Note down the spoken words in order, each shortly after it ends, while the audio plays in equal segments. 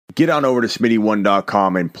Get on over to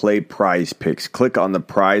Smitty1.com and play Prize Picks. Click on the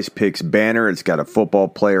Prize Picks banner. It's got a football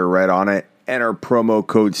player right on it. Enter promo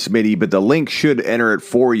code Smitty, but the link should enter it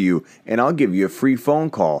for you, and I'll give you a free phone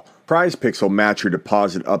call. Prize Picks will match your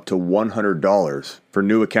deposit up to $100. For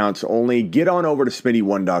new accounts only, get on over to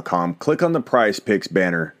Smitty1.com, click on the Prize Picks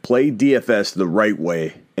banner, play DFS the right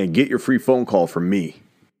way, and get your free phone call from me.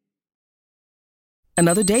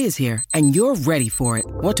 Another day is here, and you're ready for it.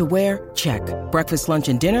 What to wear? Check. Breakfast, lunch,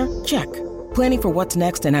 and dinner? Check. Planning for what's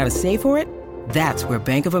next and how to save for it? That's where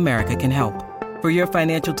Bank of America can help. For your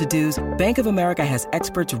financial to-dos, Bank of America has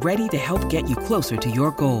experts ready to help get you closer to your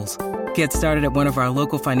goals. Get started at one of our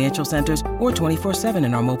local financial centers or 24/7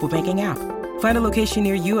 in our mobile banking app. Find a location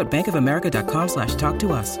near you at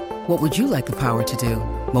bankofamerica.com/talktous. What would you like the power to do?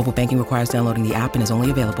 Mobile banking requires downloading the app and is only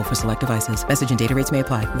available for select devices. Message and data rates may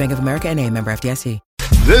apply. Bank of America N.A., member FDIC.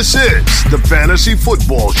 This is the Fantasy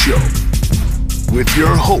Football Show with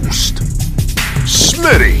your host,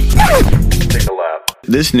 Smitty. Take a lap.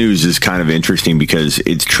 This news is kind of interesting because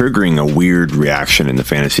it's triggering a weird reaction in the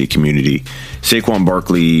fantasy community. Saquon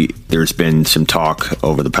Barkley, there's been some talk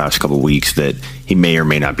over the past couple of weeks that he may or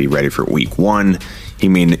may not be ready for week 1. He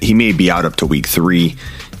may be out up to week 3.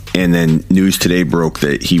 And then news today broke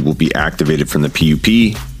that he will be activated from the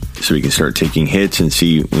PUP so he can start taking hits and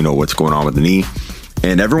see, what's going on with the knee.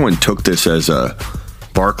 And everyone took this as a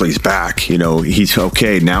Barkley's back. He's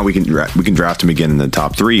okay. Now we can draft him again in the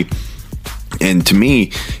top 3. And to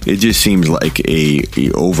me, it just seems like a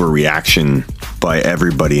overreaction by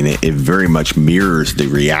everybody, and it very much mirrors the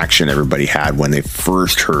reaction everybody had when they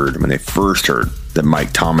first heard that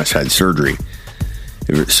Mike Thomas had surgery.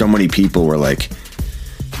 So many people were like,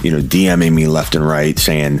 DMing me left and right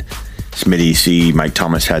saying, Smitty, see, Mike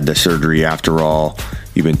Thomas had the surgery after all.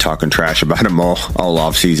 You've been talking trash about him all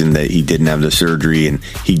offseason that he didn't have the surgery, and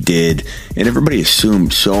he did. And everybody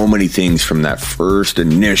assumed so many things from that first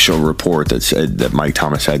initial report that said that Mike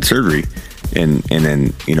Thomas had surgery. And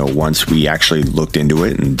then, once we actually looked into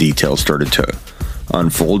it and details started to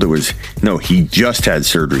unfold, it was, no, he just had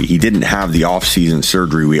surgery. He didn't have the offseason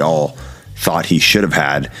surgery we all thought he should have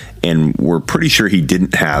had, and we're pretty sure he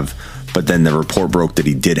didn't have. But then the report broke that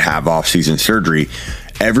he did have offseason surgery.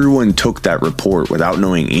 Everyone took that report without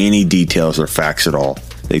knowing any details or facts at all.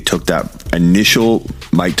 They took that initial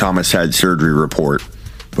Mike Thomas had surgery report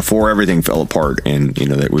before everything fell apart and,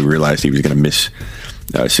 that we realized he was going to miss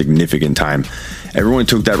a significant time. Everyone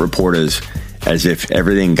took that report as if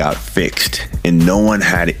everything got fixed, and no one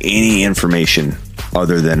had any information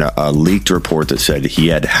other than a leaked report that said he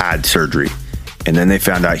had surgery. And then they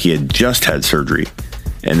found out he had just had surgery.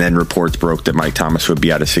 And then reports broke that Mike Thomas would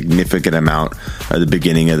be out a significant amount at the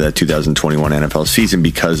beginning of the 2021 NFL season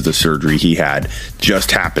because the surgery he had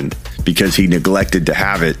just happened, because he neglected to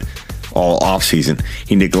have it all offseason.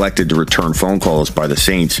 He neglected to return phone calls by the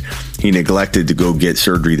Saints. He neglected to go get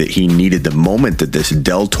surgery that he needed the moment that this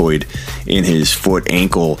deltoid in his foot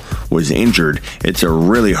ankle was injured. It's a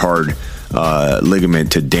really hard ligament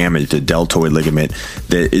to damage, the deltoid ligament,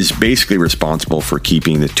 that is basically responsible for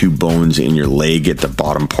keeping the two bones in your leg at the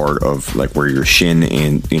bottom part of like where your shin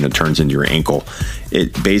and turns into your ankle.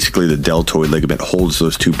 It basically, the deltoid ligament holds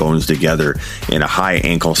those two bones together. In a high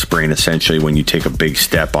ankle sprain, essentially, when you take a big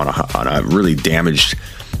step on a really damaged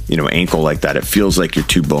ankle like that, it feels like your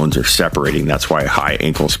two bones are separating. That's why high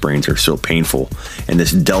ankle sprains are so painful. And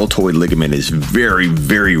this deltoid ligament is very,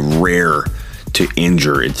 very rare to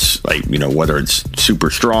injure. It's like, whether it's super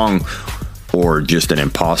strong or just an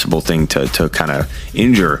impossible thing to kind of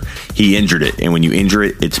injure, he injured it. And when you injure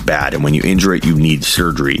it, it's bad. And when you injure it, you need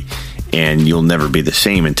surgery. And you'll never be the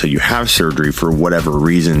same until you have surgery for whatever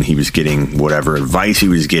reason he was getting, whatever advice he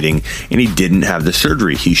was getting, and he didn't have the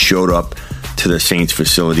surgery. He showed up to the Saints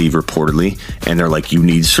facility reportedly, and they're like, you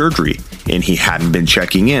need surgery. And he hadn't been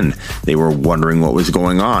checking in. They were wondering what was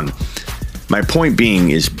going on. My point being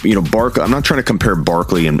is, Barkley, I'm not trying to compare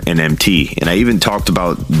Barkley and MT. And I even talked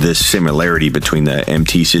about this similarity between the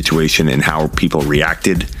MT situation and how people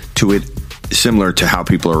reacted to it, similar to how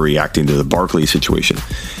people are reacting to the Barkley situation.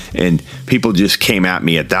 And people just came at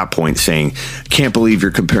me at that point saying, can't believe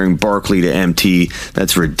you're comparing Barkley to MT.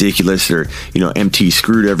 That's ridiculous. Or, MT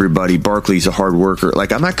screwed everybody. Barkley's a hard worker.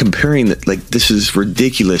 Like, I'm not comparing that. Like, this is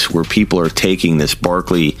ridiculous where people are taking this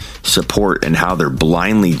Barkley support and how they're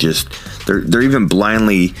blindly they're even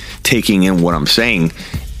blindly taking in what I'm saying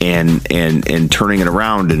and turning it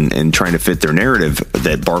around and trying to fit their narrative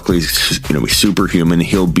that Barkley's, superhuman.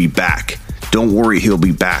 He'll be back. Don't worry, he'll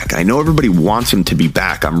be back. I know everybody wants him to be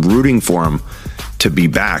back. I'm rooting for him to be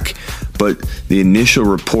back. But the initial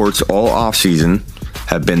reports all offseason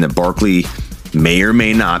have been that Barkley may or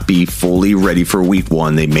may not be fully ready for week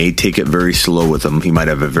one. They may take it very slow with him. He might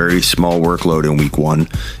have a very small workload in week one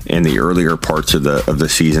and the earlier parts of the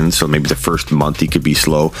season. So maybe the first month he could be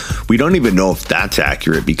slow. We don't even know if that's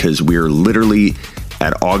accurate because we are literally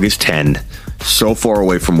at August 10, so far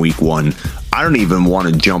away from week one. I don't even want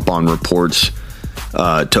to jump on reports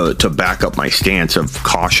to back up my stance of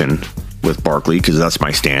caution with Barkley, because that's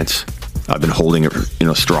my stance. I've been holding it,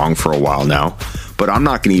 strong for a while now. But I'm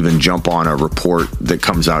not going to even jump on a report that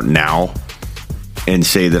comes out now and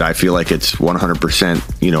say that I feel like it's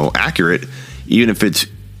 100%, accurate, even if it's,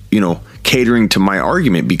 catering to my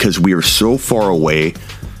argument, because we are so far away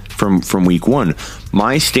from week one.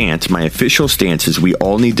 My stance, my official stance, is we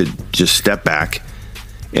all need to just step back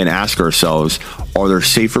and ask ourselves, are there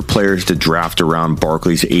safer players to draft around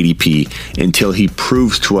Barkley's ADP until he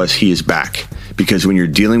proves to us he is back? Because when you're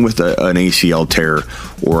dealing with an ACL tear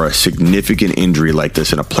or a significant injury like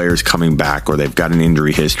this, and a player's coming back or they've got an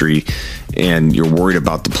injury history and you're worried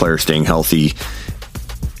about the player staying healthy,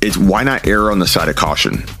 why not err on the side of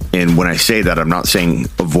caution? And when I say that, I'm not saying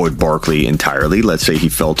avoid Barkley entirely. Let's say he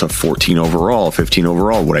fell to 14 overall, 15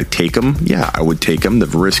 overall. Would I take him? Yeah, I would take him. The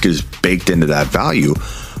risk is baked into that value.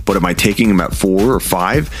 But am I taking him at 4 or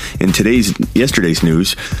 5? And yesterday's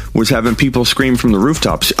news was having people scream from the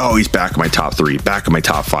rooftops, oh, he's back in my top 3, back in my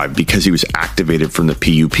top 5, because he was activated from the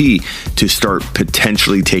PUP to start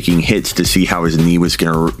potentially taking hits to see how his knee was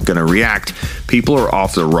going to react. People are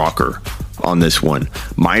off the rocker on this one.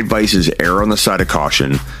 My advice is err on the side of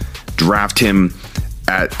caution. Draft him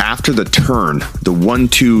after the turn, the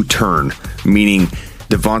 1-2 turn, meaning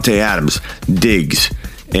Devontae Adams, Diggs,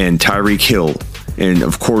 and Tyreek Hill, and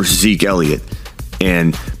of course Zeke Elliott,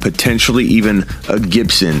 and potentially even a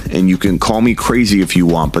Gibson. And you can call me crazy if you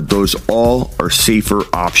want, but those all are safer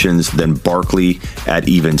options than Barkley at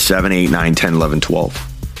even 7, 8, 9, 10, 11,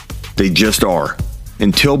 12. They just are.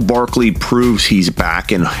 Until Barkley proves he's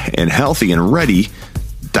back and healthy and ready,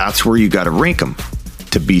 that's where you got to rank him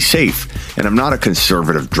to be safe. And I'm not a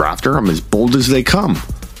conservative drafter. I'm as bold as they come.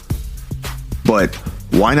 But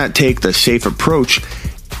why not take the safe approach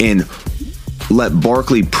and let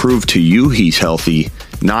Barkley prove to you he's healthy,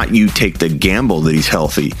 not you take the gamble that he's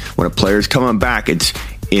healthy. When a player's coming back, it's,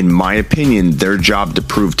 in my opinion, their job to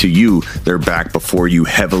prove to you they're back before you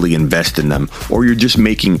heavily invest in them, or you're just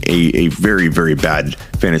making a very, very bad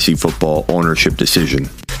fantasy football ownership decision.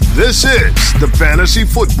 This is the Fantasy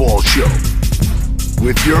Football Show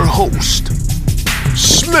with your host,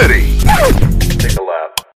 Smitty. Take a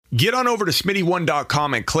lap. Get on over to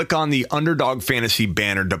Smitty1.com and click on the Underdog Fantasy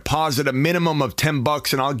banner. Deposit a minimum of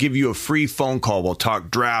 $10 and I'll give you a free phone call. We'll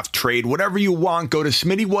talk draft, trade, whatever you want. Go to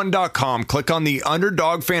Smitty1.com, click on the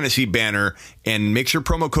Underdog Fantasy banner, and make sure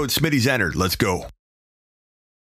promo code Smitty's entered. Let's go.